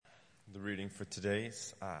The reading for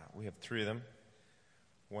today's, we have three of them.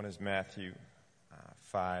 One is Matthew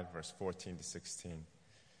 5, verse 14 to 16.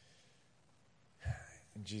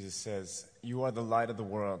 And Jesus says, "You are the light of the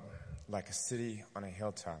world, like a city on a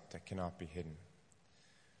hilltop that cannot be hidden.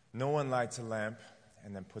 No one lights a lamp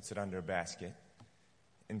and then puts it under a basket.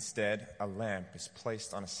 Instead, a lamp is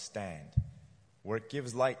placed on a stand where it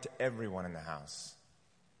gives light to everyone in the house.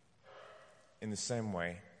 In the same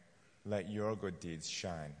way, let your good deeds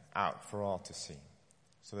shine out for all to see,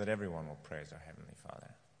 so that everyone will praise our Heavenly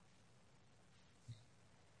Father."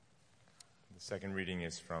 The second reading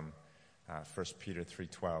is from 1 Peter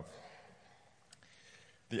 3:12.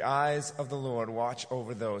 "The eyes of the Lord watch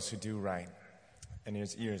over those who do right, and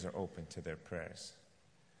his ears are open to their prayers.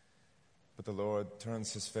 But the Lord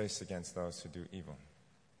turns his face against those who do evil."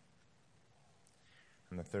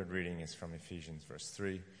 And the third reading is from Ephesians verse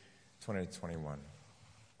 3, 20 to 21.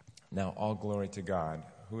 "Now all glory to God,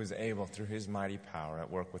 who is able through his mighty power at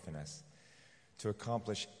work within us to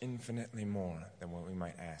accomplish infinitely more than what we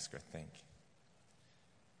might ask or think.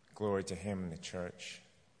 Glory to him in the church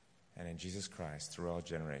and in Jesus Christ through all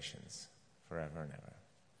generations, forever and ever.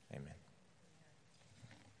 Amen."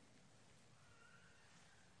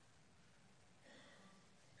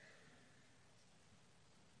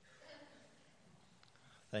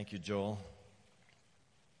 Thank you, Joel.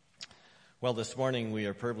 Well, this morning we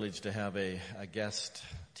are privileged to have a guest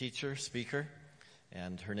teacher, speaker,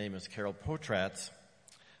 and her name is Carol Potratz.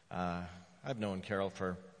 I've known Carol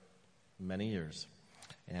for many years,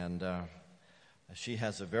 and she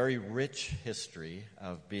has a very rich history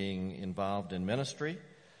of being involved in ministry,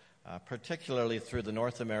 particularly through the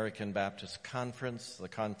North American Baptist Conference, the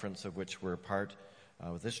conference of which we're a part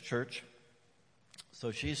with this church. So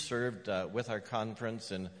she served with our conference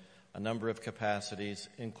in a number of capacities,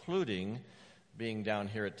 including being down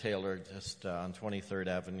here at Taylor, just on 23rd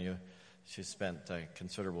Avenue. She spent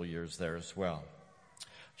considerable years there as well.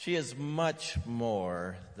 She is much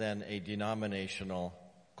more than a denominational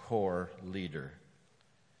core leader.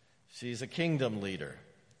 She's a kingdom leader.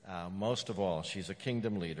 Most of all, she's a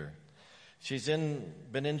kingdom leader. She's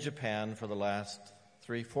been in Japan for the last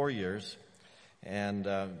 3-4 years, and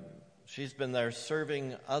she's been there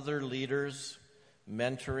serving other leaders,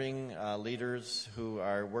 mentoring leaders who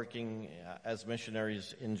are working as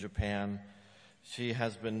missionaries in Japan. She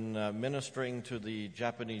has been ministering to the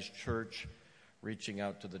Japanese church, reaching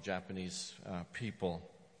out to the Japanese people.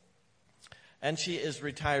 And she is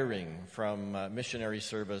retiring from missionary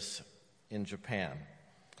service in Japan.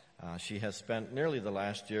 She has spent nearly the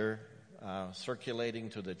last year circulating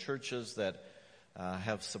to the churches that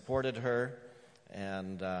have supported her,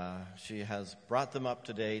 and she has brought them up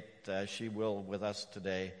to date, as she will with us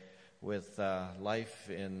today, with life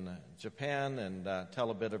in Japan, and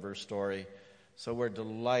tell a bit of her story. So we're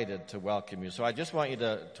delighted to welcome you. So I just want you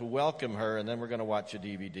to welcome her, and then we're going to watch a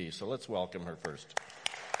DVD. So let's welcome her first.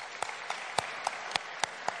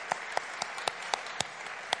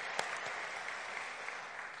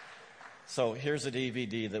 So here's a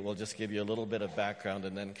DVD that will just give you a little bit of background,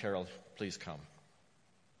 and then Carol, please come.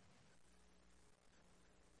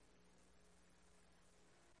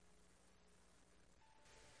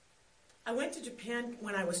 I went to Japan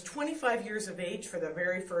when I was 25 years of age for the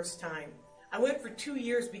very first time. I went for 2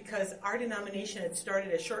 years because our denomination had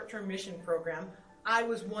started a short-term mission program. I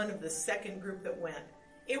was one of the second group that went.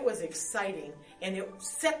 It was exciting, and it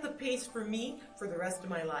set the pace for me for the rest of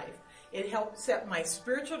my life. It helped set my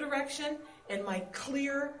spiritual direction and my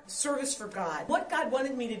clear service for God. What God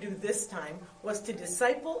wanted me to do this time was to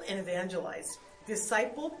disciple and evangelize.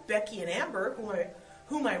 Disciple Becky and Amber,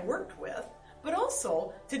 whom I worked with, but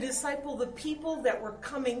also to disciple the people that were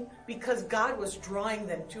coming because God was drawing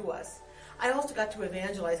them to us. I also got to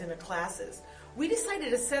evangelize in the classes. We decided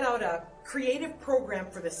to set out a creative program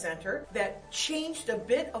for the center that changed a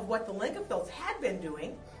bit of what the Lingenfelds had been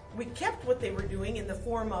doing. We kept what they were doing in the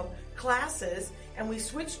form of classes, and we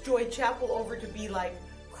switched Joy Chapel over to be like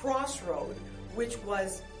Crossroad, which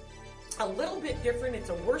was a little bit different. It's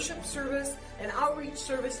a worship service, an outreach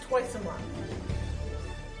service twice a month.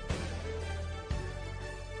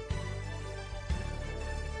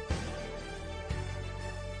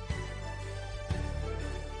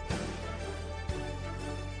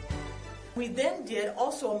 We then did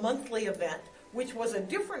also a monthly event, which was a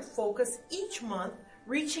different focus each month,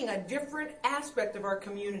 reaching a different aspect of our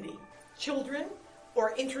community. Children,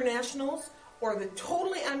 or internationals, or the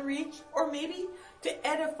totally unreached, or maybe to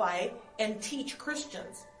edify and teach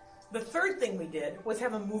Christians. The third thing we did was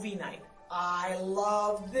have a movie night. I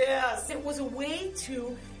love this. It was a way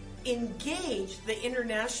to engage the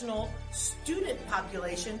international student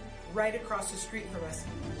population right across the street from us.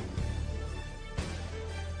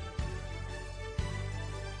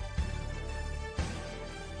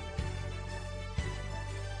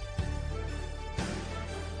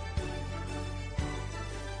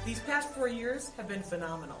 past 4 years have been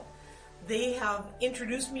phenomenal. They have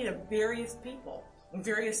introduced me to various people in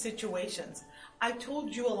various situations. I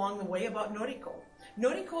told you along the way about Noriko.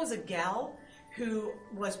 Noriko is a gal who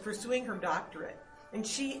was pursuing her doctorate, and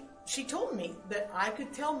she told me that I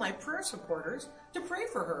could tell my prayer supporters to pray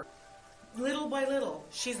for her. Little by little,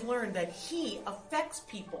 she's learned that he affects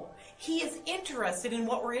people. He is interested in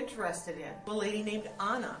what we're interested in. A lady named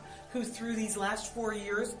Anna, who through these last 4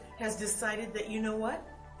 years has decided that, you know what?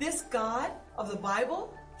 This God of the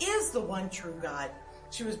Bible is the one true God.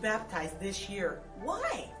 She was baptized this year.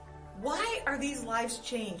 Why? Why are these lives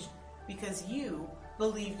changed? Because you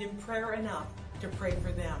believed in prayer enough to pray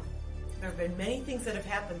for them. There have been many things that have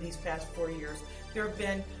happened these past 4 years. There have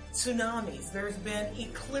been tsunamis. There's been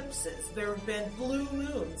eclipses. There have been blue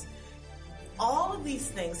moons. All of these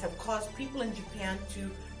things have caused people in Japan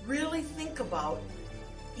to really think about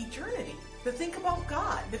eternity, to think about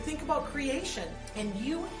God, to think about creation. And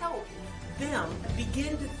you help them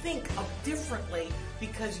begin to think of differently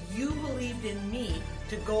because you believed in me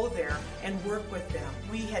to go there and work with them.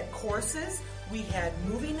 We had courses, we had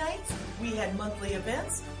movie nights, we had monthly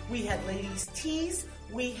events, we had ladies' teas,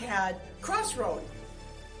 we had Crossroad.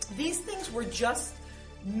 These things were just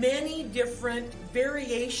many different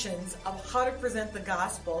variations of how to present the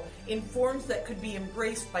gospel in forms that could be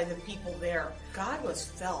embraced by the people there. God was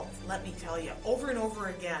felt, let me tell you, over and over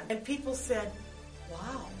again. And people said,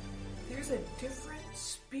 wow, there's a different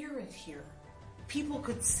spirit here. People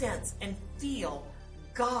could sense and feel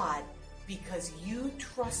God because you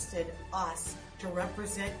trusted us to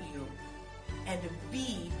represent you and to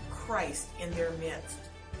be Christ in their midst.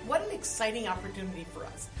 What an exciting opportunity for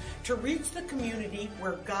us to reach the community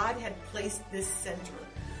where God had placed this center.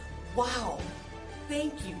 Wow,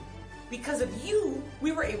 thank you. Because of you,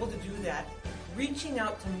 we were able to do that, reaching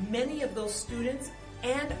out to many of those students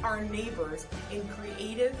and our neighbors in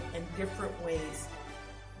creative and different ways.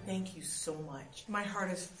 Thank you so much. My heart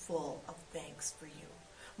is full of thanks for you.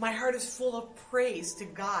 My heart is full of praise to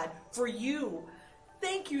God for you.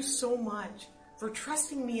 Thank you so much for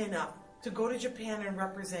trusting me enough to go to Japan and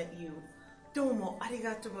represent you. Domo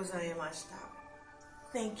arigatou gozaimashita.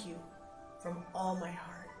 Thank you from all my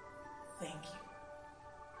heart. Thank you.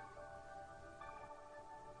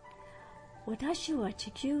 私は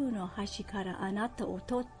地球の端からあなたを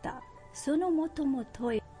取った。そのもとも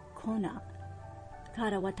とい粉か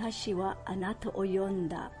ら私はあなたを呼ん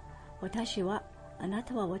だ。あな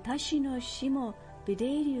たは私の子もビデ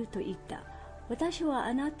リューと言った。私は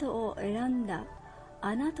あなたを選んだ。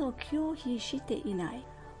あなたを拒否していない。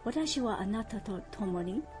私はあなたと共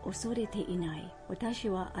に恐れていない。私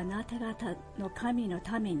はあなた方の神の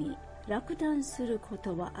ために落胆するこ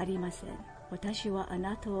とはありません。私はあ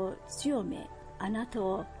なたを強め、あなた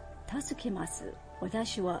を助けます。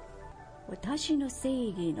私は私の正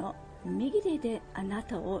義の右手であな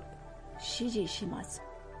たを支持します。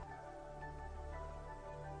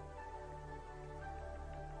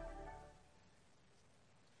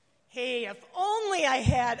Hey, if only I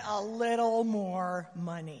had a little more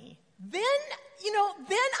money. Then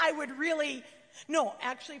I would really, no,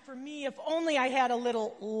 actually for me, if only I had a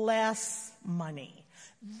little less money.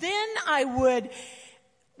 Then I would,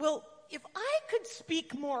 well, if I could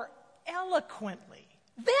speak more eloquently,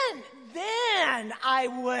 then I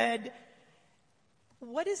would.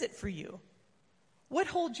 What is it for you? What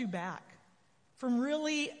holds you back from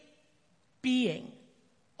really being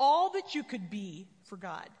all that you could be for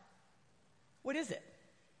God? What is it?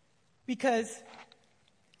 Because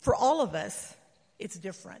for all of us, it's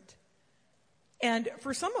different. And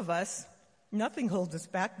for some of us, nothing holds us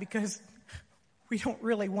back because we don't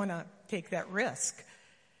really want to take that risk.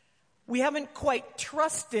 We haven't quite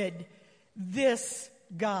trusted this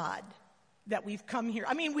God that we've come here.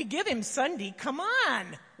 I mean, we give him Sunday. Come on.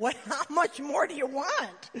 How much more do you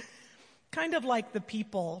want? Kind of like the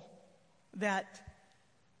people that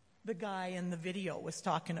the guy in the video was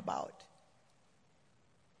talking about.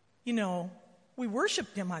 You know, we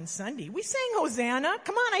worshiped him on Sunday. We sang Hosanna.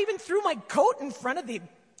 Come on, I even threw my coat in front of the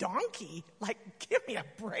donkey. Like, give me a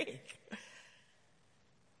break.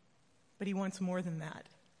 But he wants more than that.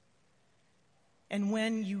 And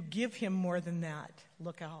when you give him more than that,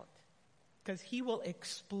 look out. Because he will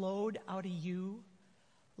explode out of you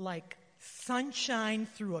like sunshine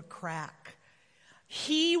through a crack.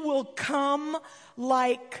 He will come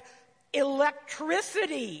like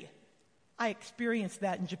electricity. I experienced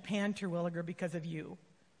that in Japan, Terwilliger, because of you.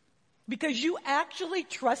 Because you actually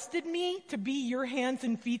trusted me to be your hands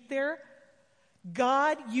and feet there.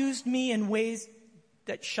 God used me in ways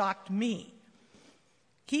that shocked me.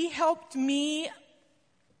 He helped me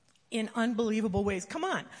in unbelievable ways. Come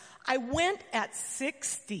on. I went at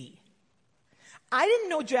 60. I didn't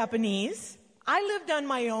know Japanese. I lived on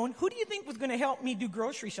my own. Who do you think was going to help me do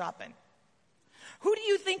grocery shopping? Who do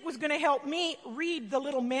you think was going to help me read the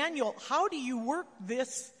little manual? How do you work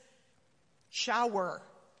this shower?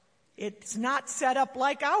 It's not set up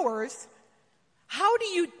like ours. How do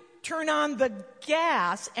you turn on the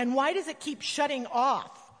gas, and why does it keep shutting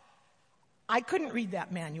off? I couldn't read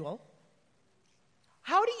that manual.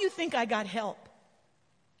 How do you think I got help?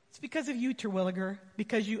 It's because of you, Terwilliger,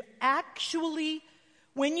 because you actually,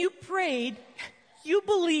 when you prayed, you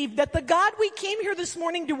believed that the God we came here this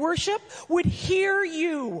morning to worship would hear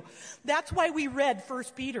you. That's why we read 1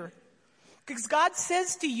 Peter. Because God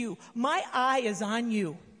says to you, my eye is on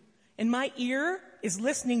you, and my ear is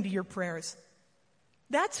listening to your prayers.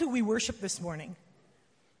 That's who we worship this morning.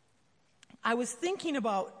 I was thinking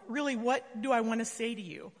about, really, what do I want to say to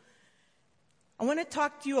you? I want to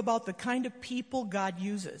talk to you about the kind of people God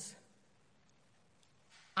uses.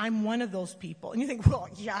 I'm one of those people. And you think,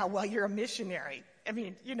 well, you're a missionary. I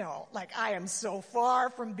mean, like I am so far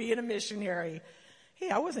from being a missionary. Hey,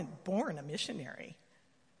 I wasn't born a missionary.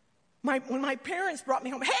 When my parents brought me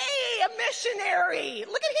home, hey, a missionary!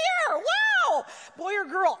 Look at here! Wow! Boy or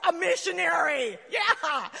girl, a missionary!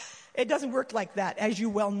 Yeah! It doesn't work like that, as you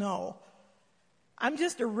well know. I'm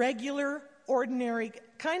just a regular, ordinary,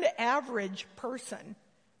 kind of average person.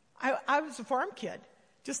 I was a farm kid,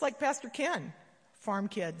 just like Pastor Ken. Farm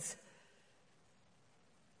kids.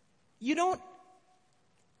 You don't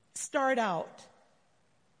start out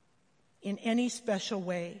in any special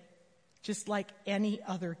way, just like any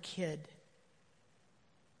other kid.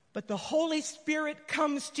 But the Holy Spirit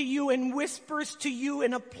comes to you and whispers to you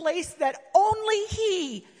in a place that only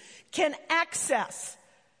He can access.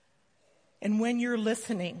 And when you're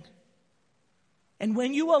listening, and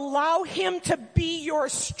when you allow Him to be your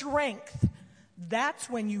strength, that's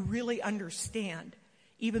when you really understand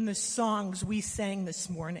even the songs we sang this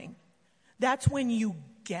morning. That's when you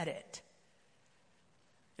get it.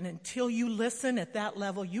 And until you listen at that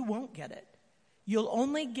level, you won't get it. You'll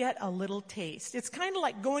only get a little taste. It's kind of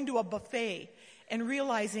like going to a buffet and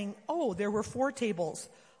realizing, oh, there were 4 tables.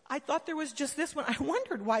 I thought there was just this one. I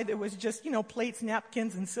wondered why there was just, plates,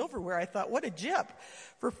 napkins, and silverware. I thought, what a jip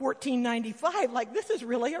for $14.95. Like, this is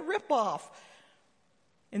really a ripoff.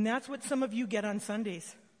 And that's what some of you get on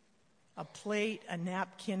Sundays. A plate, a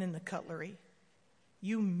napkin, and the cutlery.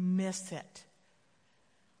 You miss it.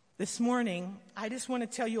 This morning, I just want to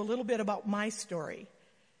tell you a little bit about my story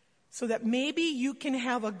so that maybe you can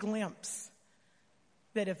have a glimpse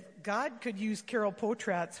that if God could use Carol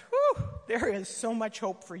Potratz, there is so much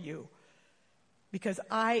hope for you. Because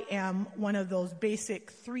I am one of those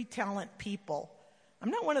basic 3-talent people.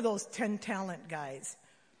 I'm not one of those 10-talent guys.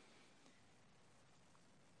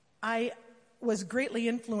 I was greatly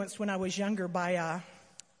influenced when I was younger by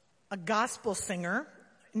a gospel singer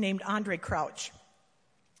named Andre Crouch.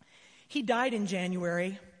 He died in January.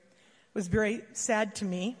 It was very sad to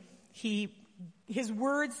me. His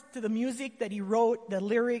words to the music that he wrote, the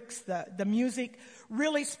lyrics, the music,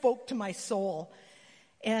 really spoke to my soul.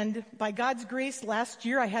 And by God's grace, last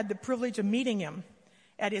year I had the privilege of meeting him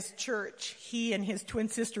at his church, he and his twin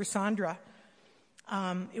sister Sandra.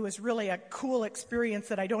 It was really a cool experience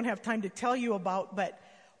that I don't have time to tell you about, but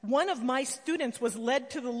one of my students was led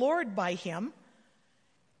to the Lord by him.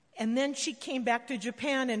 And then she came back to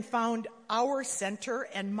Japan and found our center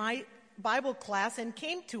and my Bible class and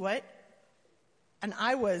came to it. And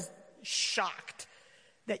I was shocked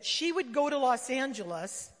that she would go to Los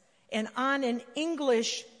Angeles and on an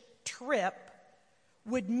English trip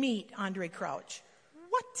would meet Andre Crouch.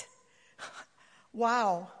 What?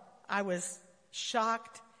 Wow. I was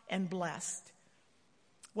shocked and blessed.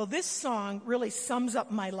 Well, this song really sums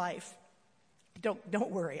up my life.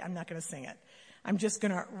 Don't worry, I'm not going to sing it. I'm just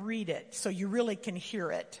going to read it so you really can hear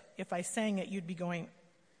it. If I sang it, you'd be going.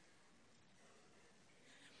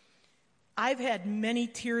 I've had many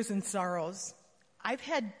tears and sorrows. I've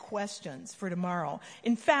had questions for tomorrow.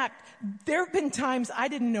 In fact, there have been times I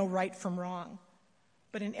didn't know right from wrong.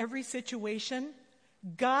 But in every situation,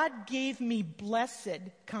 God gave me blessed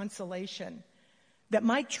consolation that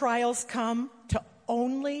my trials come to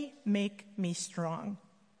only make me strong.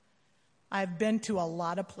 I've been to a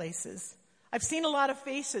lot of places. I've seen a lot of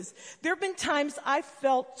faces. There have been times I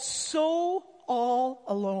felt so all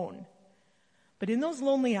alone. But in those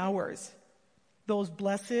lonely hours, those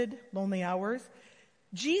blessed lonely hours,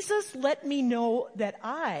 Jesus let me know that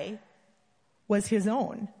I was his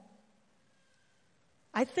own.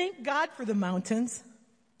 I thank God for the mountains,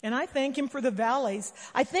 and I thank him for the valleys.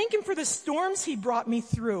 I thank him for the storms he brought me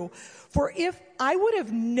through. For if I would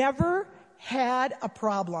have never had a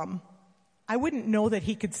problem, I wouldn't know that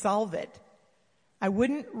he could solve it. I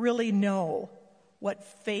wouldn't really know what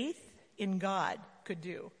faith in God could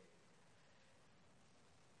do.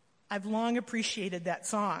 I've long appreciated that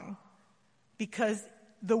song because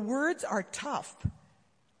the words are tough.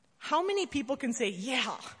 How many people can say,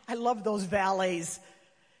 yeah, I love those valleys?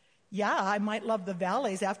 Yeah, I might love the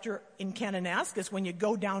valleys after in Kananaskis when you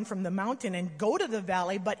go down from the mountain and go to the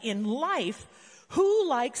valley, but in life, who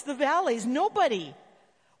likes the valleys? Nobody.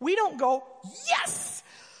 We don't go, yes,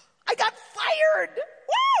 I got fired.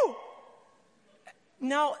 Woo!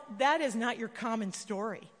 No, that is not your common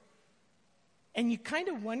story. And you kind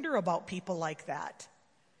of wonder about people like that.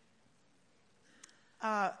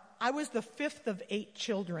 I was the fifth of 8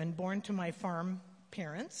 children born to my farm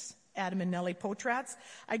parents, Adam and Nellie Potratz.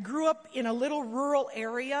 I grew up in a little rural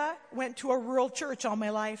area, went to a rural church all my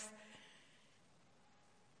life.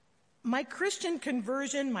 My Christian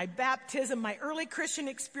conversion, my baptism, my early Christian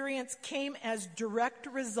experience came as direct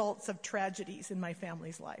results of tragedies in my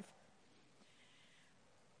family's life.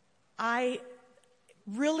 I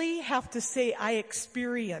really have to say I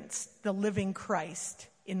experienced the living Christ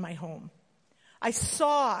in my home. I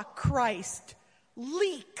saw Christ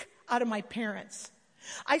leak out of my parents.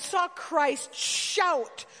 I saw Christ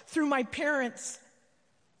shout through my parents'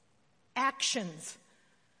 actions.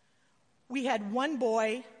 We had 1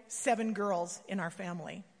 boy, 7 girls in our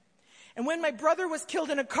family. And when my brother was killed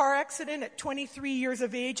in a car accident at 23 years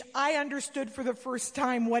of age, I understood for the first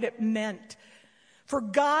time what it meant for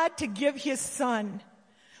God to give his son.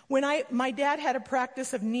 When my dad had a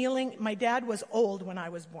practice of kneeling, my dad was old when I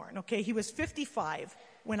was born, okay? He was 55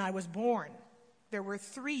 when I was born. There were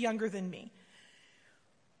 3 younger than me.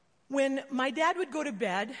 When my dad would go to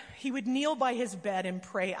bed, he would kneel by his bed and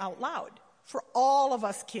pray out loud for all of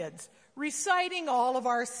us kids, reciting all of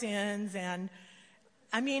our sins. And,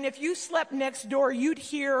 I mean, if you slept next door, you'd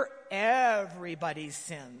hear everybody's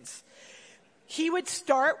sins. He would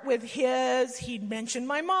start with his, he'd mention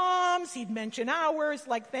my mom's, he'd mention ours,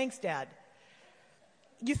 like, thanks, Dad.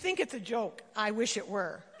 You think it's a joke. I wish it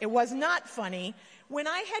were. It was not funny. When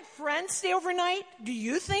I had friends stay overnight, do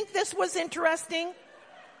you think this was interesting?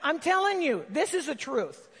 I'm telling you, this is the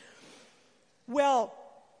truth. Well,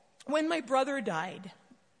 when my brother died,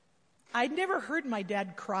 I'd never heard my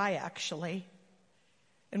dad cry, actually.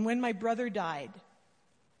 And when my brother died,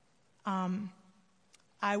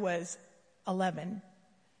 I was 11.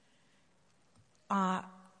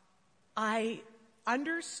 I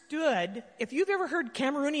understood, if you've ever heard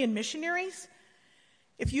Cameroonian missionaries,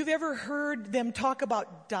 if you've ever heard them talk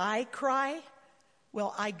about die cry,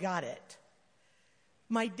 well, I got it.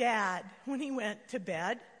 My dad, when he went to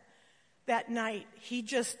bed that night, he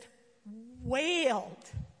just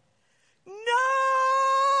wailed, "No!"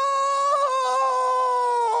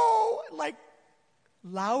 Like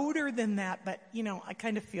louder than that, but you know, I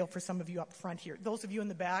kind of feel for some of you up front here. Those of you in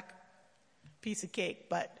the back, piece of cake,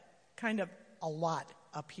 but kind of a lot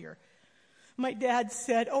up here. My dad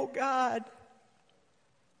said, "Oh God,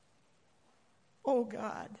 oh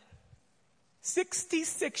God."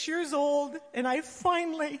 66 years old, and I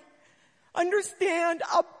finally understand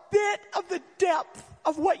a bit of the depth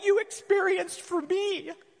of what you experienced for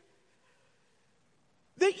me.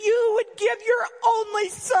 That you would give your only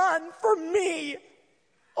son for me.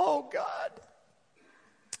 Oh God.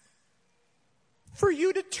 For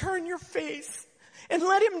you to turn your face and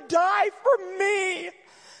let him die for me.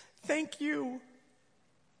 Thank you.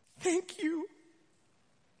 Thank you.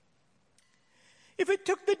 If it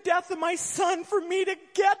took the death of my son for me to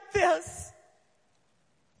get this,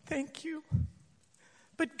 thank you.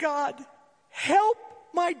 But God, help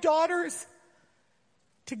my daughters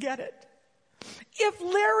to get it. If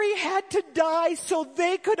Larry had to die so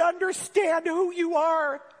they could understand who you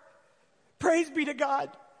are, praise be to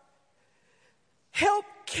God. Help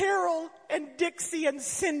Carol and Dixie and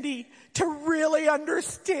Cindy to really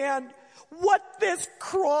understand what this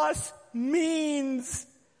cross means.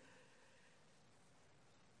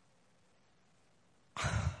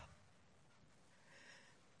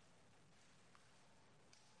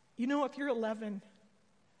 You know, if you're 11,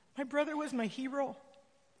 my brother was my hero.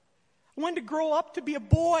 I wanted to grow up to be a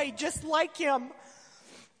boy just like him.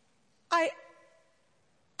 I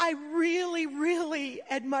really, really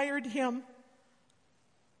admired him.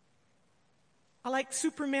 I liked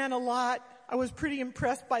Superman a lot. I was pretty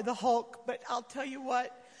impressed by the Hulk, but I'll tell you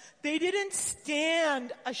what, they didn't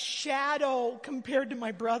stand a shadow compared to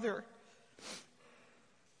my brother.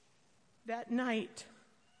 That night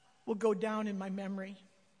will go down in my memory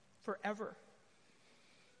forever.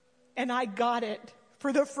 And I got it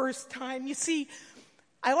for the first time. You see,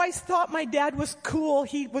 I always thought my dad was cool.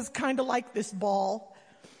 He was kind of like this ball.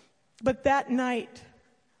 But that night,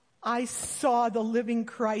 I saw the living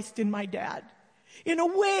Christ in my dad in a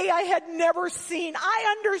way I had never seen.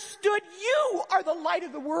 I understood you are the light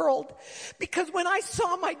of the world. Because when I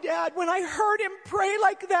saw my dad, when I heard him pray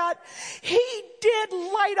like that, he did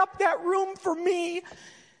light up that room for me.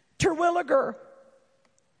 Terwilliger,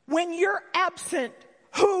 when you're absent,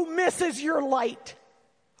 who misses your light?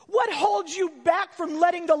 What holds you back from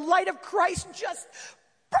letting the light of Christ just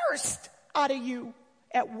burst out of you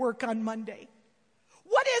at work on Monday?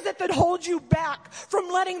 What is it that holds you back from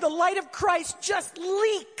letting the light of Christ just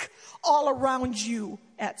leak all around you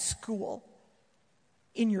at school,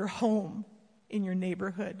 in your home, in your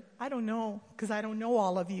neighborhood? I don't know, because I don't know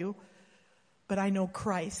all of you, but I know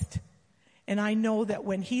Christ. And I know that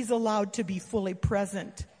when he's allowed to be fully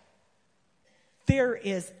present, there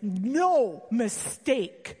is no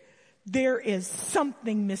mistake. There is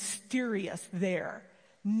something mysterious there.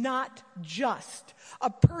 Not just a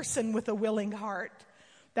person with a willing heart.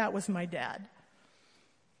 That was my dad.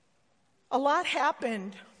 A lot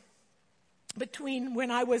happened between when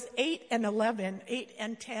I was 8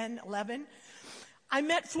 and 10, 11. I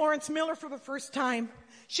met Florence Miller for the first time.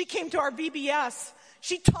 She came to our VBS.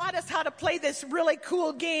 She taught us how to play this really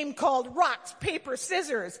cool game called Rocks, Paper,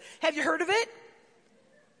 Scissors. Have you heard of it?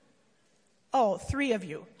 Oh, 3 of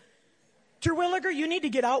you. Terwilliger, you need to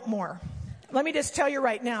get out more. Let me just tell you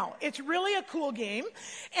right now, it's really a cool game.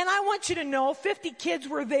 And I want you to know 50 kids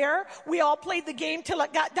were there. We all played the game till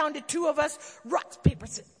it got down to 2 of us. Rocks, paper,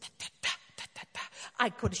 scissors. I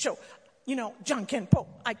could show. John Ken Pope.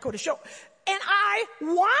 I could show. And I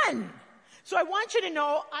won. So I want you to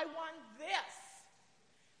know I won this.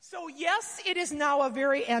 So yes, it is now a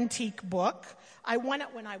very antique book. I won it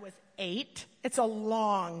when I was 8. It's a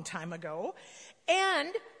long time ago. And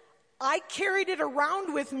I carried it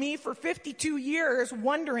around with me for 52 years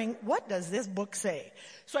wondering, what does this book say?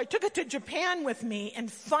 So I took it to Japan with me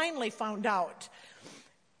and finally found out.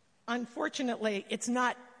 Unfortunately, it's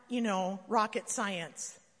not, rocket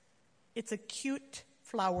science. It's a cute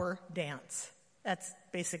flower dance. That's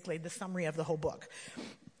basically the summary of the whole book.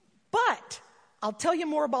 But I'll tell you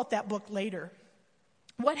more about that book later.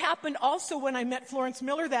 What happened also when I met Florence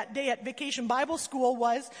Miller that day at Vacation Bible School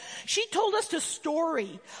was she told us a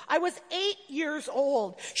story. I was 8 years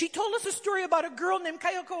old. She told us a story about a girl named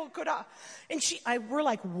Kayoko Okura. And we're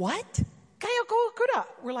like, what? Kayoko Okura.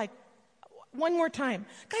 We're like, one more time.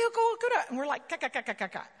 Kayoko Okura. And we're like,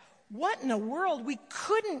 ka. What in the world? We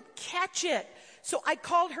couldn't catch it. So I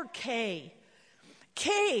called her Kay.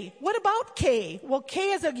 Kay, what about Kay? Well,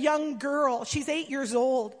 Kay is a young girl. She's 8 years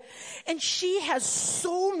old. And she has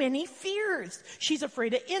so many fears. She's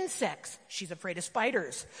afraid of insects. She's afraid of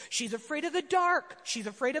spiders. She's afraid of the dark. She's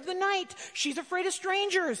afraid of the night. She's afraid of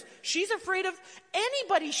strangers. She's afraid of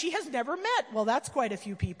anybody she has never met. Well, that's quite a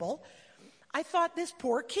few people. I thought, this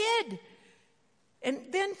poor kid. And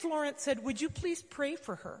then Florence said, would you please pray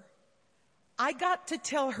for her? I got to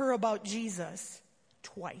tell her about Jesus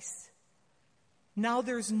twice. Now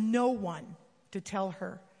there's no one to tell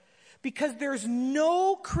her because there's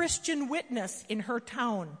no Christian witness in her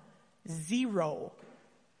town. 0.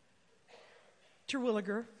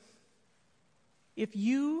 Terwilliger, if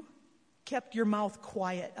you kept your mouth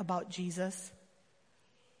quiet about Jesus,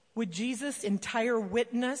 would Jesus' entire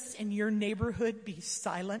witness in your neighborhood be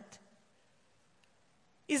silent?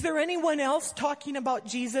 Is there anyone else talking about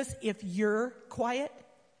Jesus if you're quiet?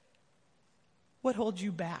 What holds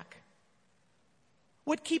you back?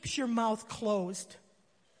 What keeps your mouth closed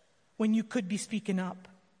when you could be speaking up?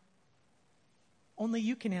 Only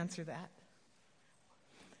you can answer that.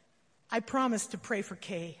 I promised to pray for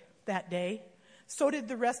Kay that day. So did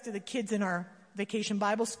the rest of the kids in our Vacation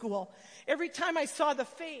Bible School. Every time I saw the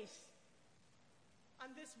face on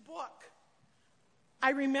this book,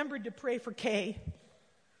 I remembered to pray for Kay.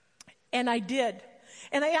 And I did.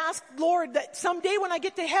 And I asked Lord that someday when I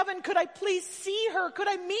get to heaven, could I please see her? Could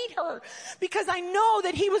I meet her? Because I know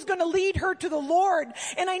that he was going to lead her to the Lord.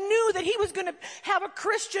 And I knew that he was going to have a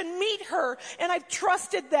Christian meet her. And I've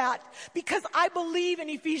trusted that because I believe in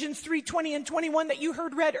Ephesians 3:20 and 21 that you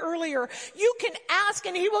heard read earlier. You can ask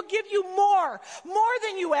and he will give you more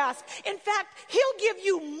than you ask. In fact, he'll give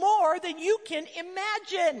you more than you can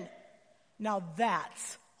imagine. Now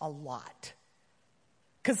that's a lot.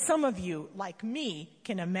 Because some of you, like me,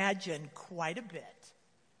 can imagine quite a bit.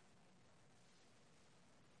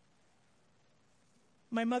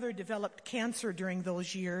 My mother developed cancer during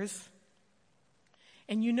those years.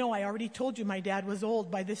 And I already told you my dad was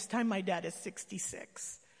old. By this time, my dad is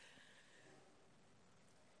 66.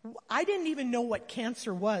 I didn't even know what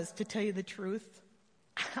cancer was, to tell you the truth.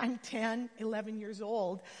 I'm 10, 11 years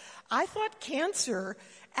old, I thought cancer,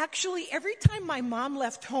 actually every time my mom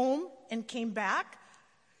left home and came back,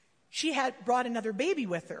 she had brought another baby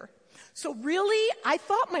with her. So really, I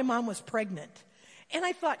thought my mom was pregnant. And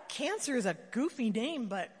I thought cancer is a goofy name,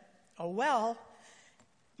 but oh well.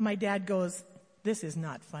 My dad goes, this is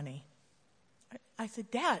not funny. I said,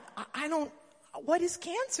 Dad, I don't, what is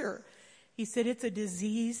cancer? He said, it's a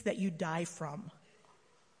disease that you die from.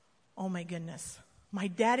 Oh my goodness. My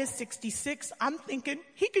dad is 66. I'm thinking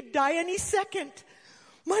he could die any second.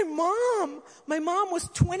 My mom was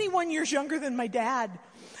 21 years younger than my dad.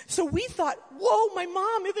 So we thought, whoa, my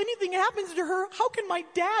mom, if anything happens to her, how can my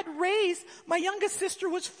dad raise? My youngest sister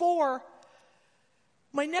was 4.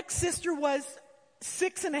 My next sister was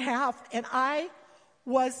 6.5, and I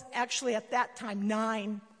was actually at that time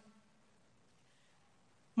 9.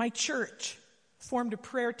 My church formed a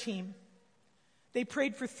prayer team. They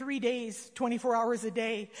prayed for 3 days, 24 hours a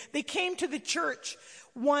day. They came to the church,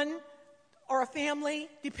 one or a family,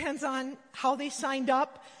 depends on how they signed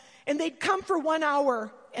up, and they'd come for 1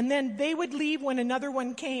 hour, and then they would leave when another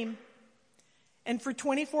one came. And for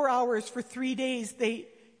 24 hours, for 3 days, they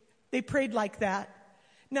prayed like that.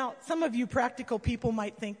 Now, some of you practical people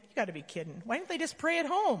might think, you got to be kidding. Why didn't they just pray at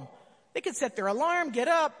home? They could set their alarm, get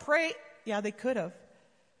up, pray. Yeah, they could have.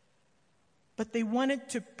 But they wanted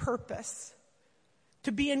to purpose,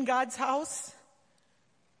 to be in God's house,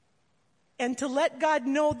 and to let God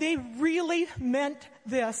know they really meant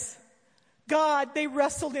this. God, they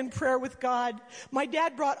wrestled in prayer with God. My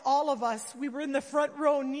dad brought all of us. We were in the front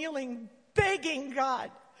row kneeling, begging God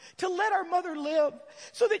to let our mother live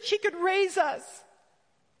so that she could raise us.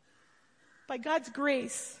 By God's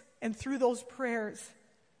grace and through those prayers,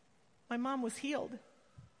 my mom was healed.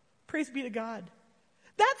 Praise be to God.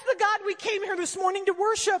 That's the God we came here this morning to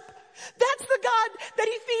worship. That's the God that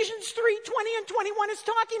Ephesians 3:20 and 21 is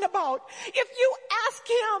talking about. If you ask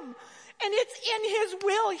Him and it's in His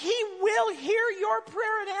will, He will hear your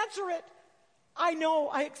prayer and answer it. I know,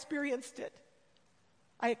 I experienced it.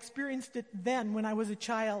 I experienced it then when I was a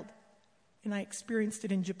child, and I experienced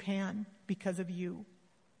it in Japan because of you.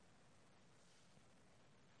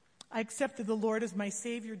 I accepted the Lord as my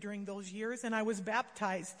Savior during those years, and I was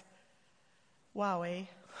baptized. Wow, eh?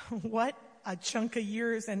 What a chunk of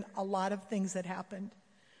years and a lot of things that happened.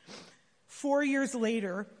 4 years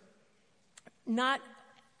later,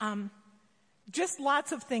 just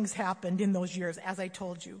lots of things happened in those years, as I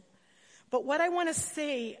told you. But what I want to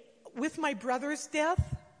say, with my brother's death,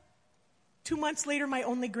 2 months later, my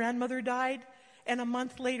only grandmother died, and a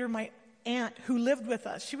month later, my aunt, who lived with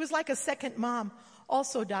us, she was like a second mom,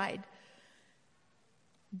 also died.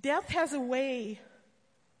 Death has a way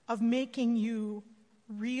of making you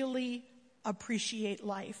really appreciate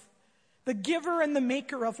life, the giver and the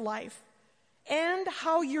maker of life, and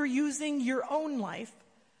how you're using your own life.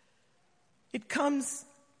 It comes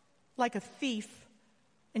like a thief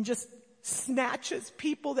and just snatches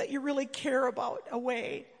people that you really care about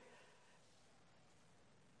away.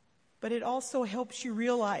 But it also helps you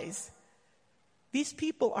realize these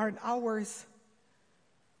people aren't ours.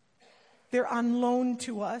 They're on loan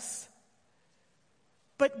to us.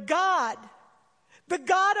 But God, the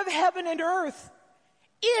God of heaven and earth,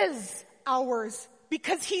 is ours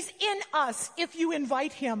because He's in us if you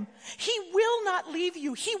invite Him. He will not leave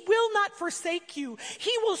you. He will not forsake you.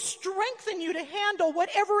 He will strengthen you to handle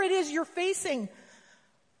whatever it is you're facing.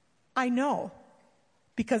 I know,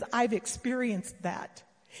 because I've experienced that.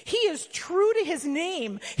 He is true to His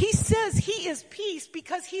name. He says He is peace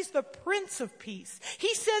because He's the Prince of Peace.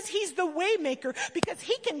 He says He's the way maker because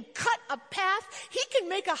He can cut a path. He can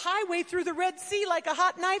make a highway through the Red Sea like a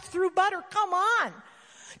hot knife through butter. Come on.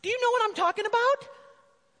 Do you know what I'm talking about?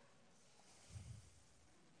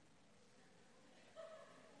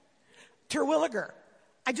 Terwilliger,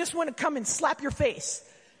 I just want to come and slap your face.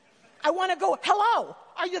 I want to go, hello,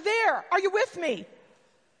 are you there? Are you with me?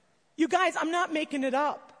 You guys, I'm not making it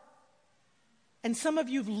up. And some of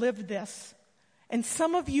you have lived this. And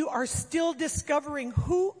some of you are still discovering,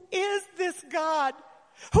 who is this God?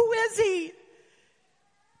 Who is He?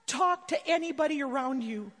 Talk to anybody around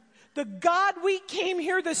you. The God we came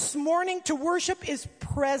here this morning to worship is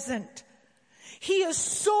present. He is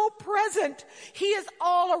so present. He is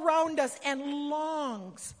all around us and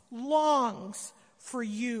longs for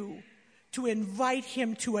you to invite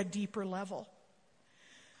Him to a deeper level.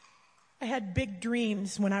 I had big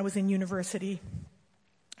dreams when I was in university.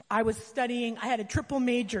 I was studying, I had a triple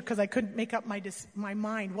major because I couldn't make up my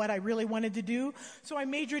mind what I really wanted to do. So I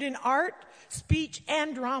majored in art, speech,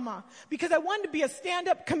 and drama because I wanted to be a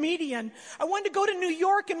stand-up comedian. I wanted to go to New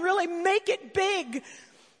York and really make it big.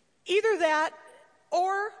 Either that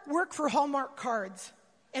or work for Hallmark Cards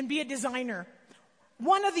and be a designer.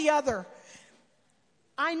 One or the other.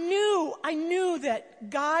 I knew that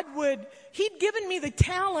God He'd given me the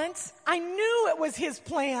talents. I knew it was His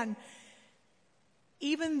plan.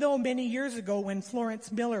 Even though many years ago when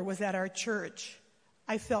Florence Miller was at our church,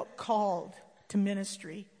 I felt called to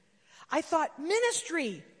ministry. I thought,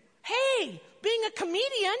 ministry, hey, being a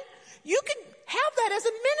comedian, you can have that as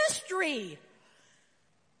a ministry.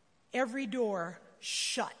 Every door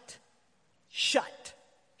shut.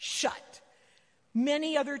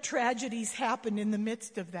 Many other tragedies happened in the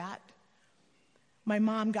midst of that. My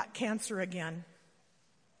mom got cancer again.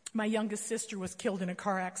 My youngest sister was killed in a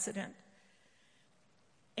car accident.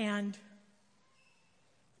 And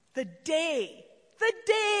the day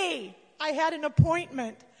I had an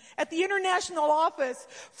appointment at the international office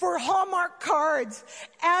for Hallmark Cards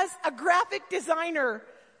as a graphic designer,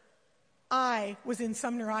 I was in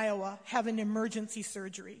Sumner, Iowa, having emergency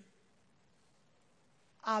surgery.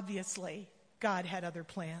 Obviously, God had other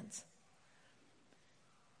plans.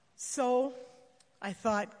 So I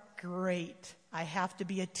thought, great, I have to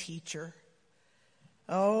be a teacher.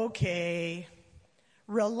 Okay.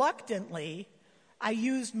 Reluctantly, I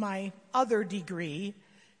used my other degree,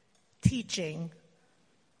 teaching,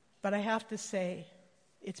 but I have to say,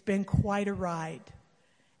 it's been quite a ride.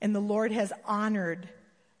 And the Lord has honored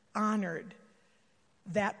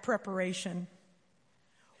that preparation.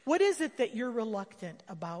 What is it that you're reluctant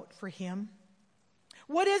about for Him?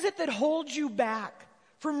 What is it that holds you back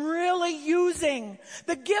from really using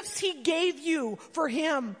the gifts He gave you for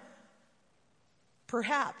Him?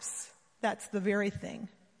 Perhaps that's the very thing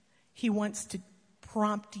He wants to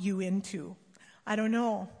prompt you into. I don't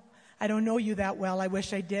know. I don't know you that well. I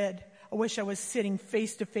wish I did. I wish I was sitting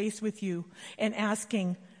face to face with you and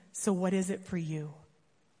asking, so what is it for you?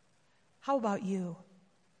 How about you?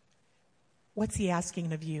 What's He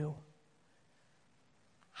asking of you?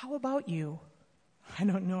 How about you? I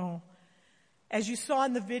don't know. As you saw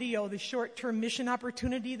in the video, the short-term mission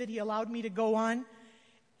opportunity that He allowed me to go on,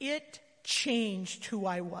 it changed who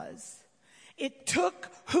I was. It took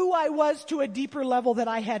who I was to a deeper level that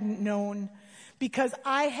I hadn't known because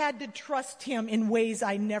I had to trust Him in ways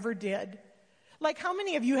I never did. Like, how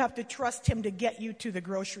many of you have to trust Him to get you to the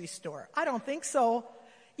grocery store? I don't think so.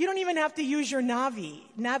 You don't even have to use your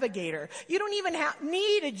navigator. You don't even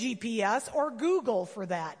need a GPS or Google for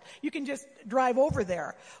that. You can just drive over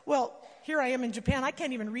there. Well, here I am in Japan. I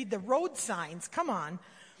can't even read the road signs. Come on.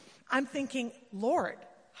 I'm thinking, Lord,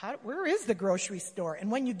 where is the grocery store? And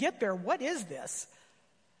when you get there, what is this?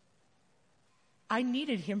 I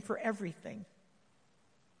needed Him for everything.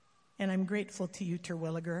 And I'm grateful to you,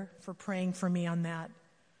 Terwilliger, for praying for me on that.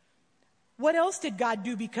 What else did God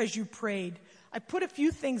do because you prayed? I put a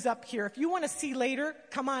few things up here. If you want to see later,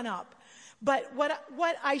 come on up. But what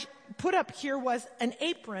I put up here was an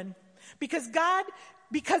apron. Because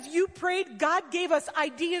you prayed, God gave us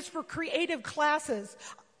ideas for creative classes.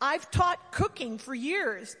 I've taught cooking for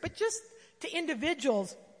years, but just to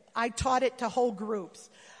individuals. I taught it to whole groups.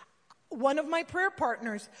 One of my prayer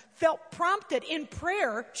partners felt prompted in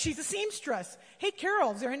prayer. She's a seamstress. Hey,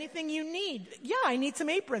 Carol, is there anything you need? Yeah, I need some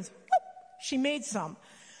aprons. Whoop, she made some.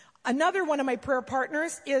 Another one of my prayer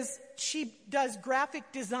partners she does graphic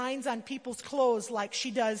designs on people's clothes, like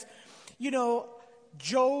she does,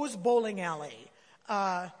 Joe's Bowling Alley,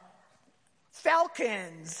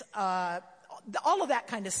 Falcons, all of that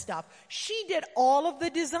kind of stuff. She did all of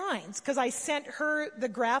the designs because I sent her the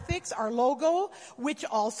graphics, our logo, which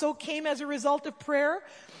also came as a result of prayer.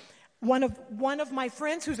 One of my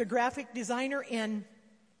friends who's a graphic designer in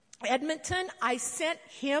Edmonton, I sent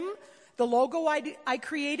him the logo I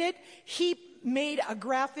created. He made a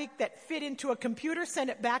graphic that fit into a computer,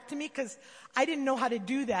 sent it back to me because I didn't know how to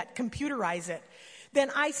do that, computerize it.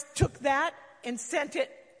 Then I took that and sent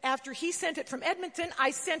it. After he sent it from Edmonton, I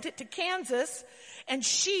sent it to Kansas, and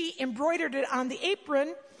she embroidered it on the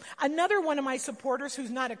apron. Another one of my supporters, who's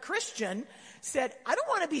not a Christian, said, I don't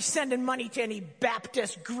want to be sending money to any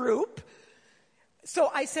Baptist group. So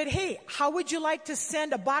I said, hey, how would you like to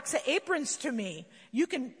send a box of aprons to me? You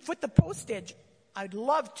can foot the postage. I'd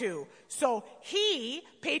love to. So he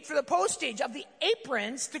paid for the postage of the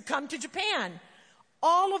aprons to come to Japan.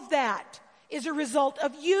 All of that is a result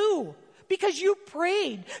of you. Because you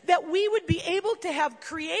prayed that we would be able to have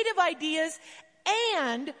creative ideas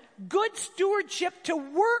and good stewardship to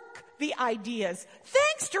work the ideas.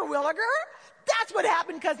 Thanks, Terwilliger. That's what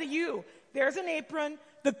happened because of you. There's an apron.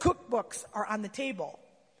 The cookbooks are on the table.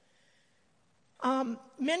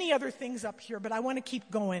 Many other things up here, but I want to keep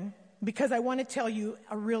going because I want to tell you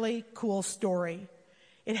a really cool story.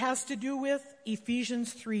 It has to do with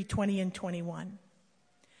Ephesians 3:20 and 21.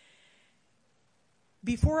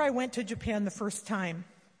 Before I went to Japan the first time,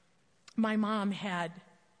 my mom had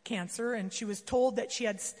cancer, and she was told that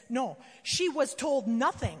she was told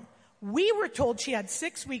nothing. We were told she had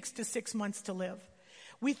 6 weeks to 6 months to live.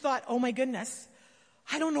 We thought, oh my goodness,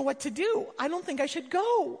 I don't know what to do. I don't think I should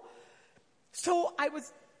go. So I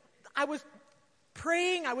was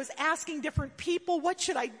praying. I was asking different people, what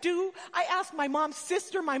should I do? I asked my mom's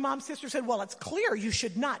sister. My mom's sister said, well, it's clear you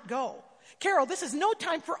should not go. Carol, this is no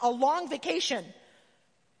time for a long vacation.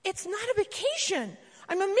 It's not a vacation.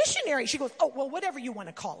 I'm a missionary. She goes, oh, well, whatever you want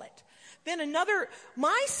to call it. Then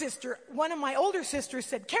my sister, one of my older sisters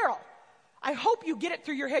said, Carol, I hope you get it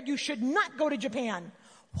through your head. You should not go to Japan.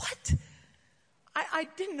 What? I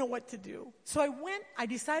didn't know what to do. So I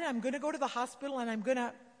decided I'm going to go to the hospital, and I'm going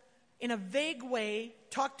to, in a vague way,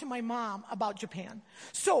 talk to my mom about Japan.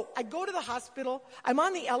 So I go to the hospital. I'm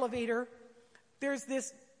on the elevator. There's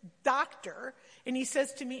this doctor, and he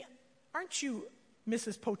says to me, aren't you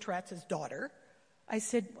Mrs. Potratz's daughter? I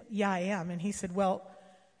said, yeah, I am. And he said, well,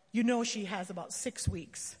 you know she has about 6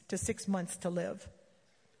 weeks to 6 months to live.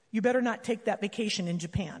 You better not take that vacation in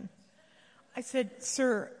Japan. I said,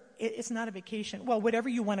 sir, it's not a vacation. Well, whatever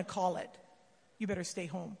you want to call it, you better stay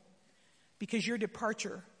home, because your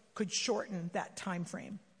departure could shorten that time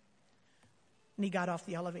frame. And he got off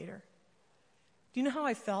the elevator. Do you know how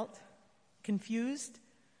I felt? Confused,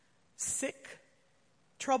 sick,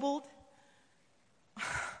 troubled.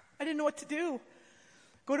 I didn't know what to do.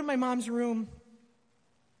 Go to my mom's room.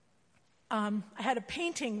 I had a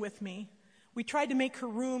painting with me. We tried to make her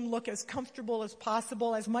room look as comfortable as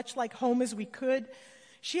possible, as much like home as we could.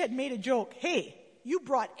 She had made a joke. Hey, you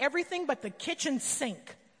brought everything but the kitchen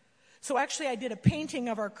sink. So actually I did a painting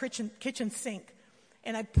of our kitchen sink,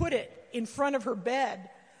 and I put it in front of her bed.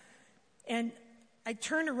 And I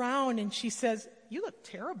turned around, and she says, you look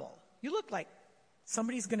terrible. You look like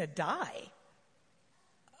somebody's going to die.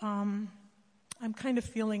 I'm kind of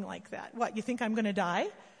feeling like that. What, you think I'm going to die?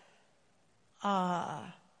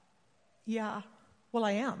 Yeah. Well,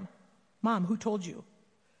 I am. Mom, who told you?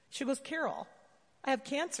 She goes, Carol, I have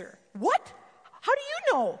cancer. What? How do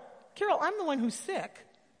you know? Carol, I'm the one who's sick.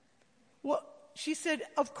 Well, she said,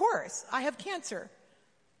 of course, I have cancer.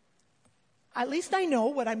 At least I know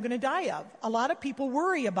what I'm going to die of. A lot of people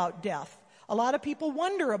worry about death. A lot of people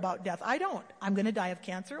wonder about death. I don't. I'm going to die of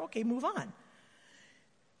cancer. Okay, move on.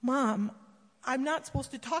 Mom, I'm not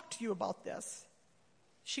supposed to talk to you about this.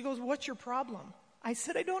 She goes, what's your problem? I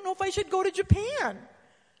said, I don't know if I should go to Japan.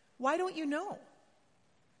 Why don't you know?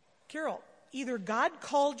 Carol, either God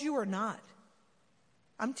called you or not.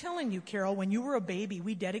 I'm telling you, Carol, when you were a baby,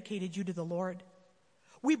 we dedicated you to the Lord.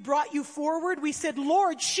 We brought you forward. We said,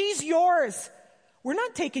 Lord, she's yours. We're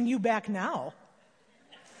not taking you back now.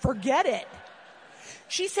 Forget it.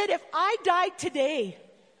 She said, if I died today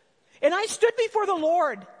and I stood before the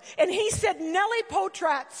Lord and he said, Nellie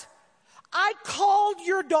Potratz, I called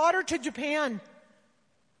your daughter to Japan.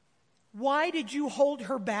 Why did you hold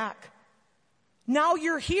her back? Now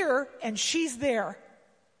you're here and she's there.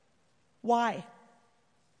 Why?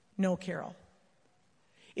 No, Carol.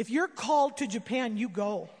 If you're called to Japan, you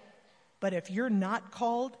go. But if you're not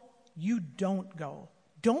called, you don't go.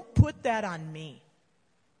 Don't put that on me.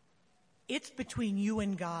 It's between you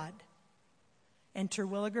and God. And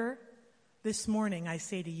Terwilliger, this morning I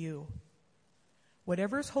say to you,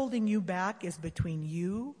 whatever's holding you back is between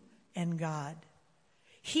you and God.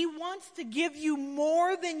 He wants to give you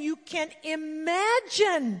more than you can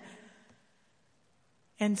imagine.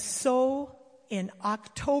 And so in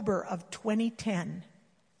October of 2010,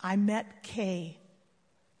 I met Kay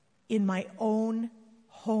in my own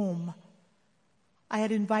home. I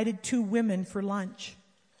had invited 2 women for lunch.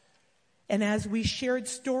 And as we shared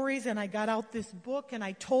stories, and I got out this book and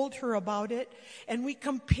I told her about it, and we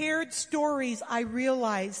compared stories, I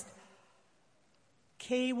realized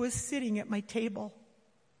Kay was sitting at my table.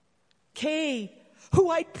 Kay, who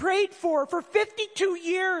I prayed for 52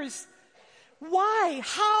 years. Why?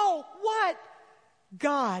 How? What?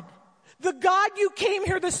 God. The God you came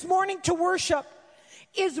here this morning to worship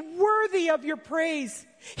is worthy of your praise.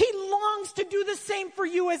 He longs to do the same for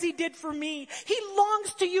you as he did for me. He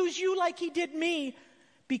longs to use you like he did me,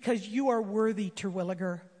 because you are worthy,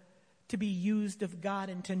 Terwilliger, to be used of God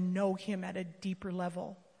and to know him at a deeper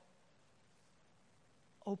level.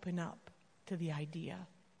 Open up to the idea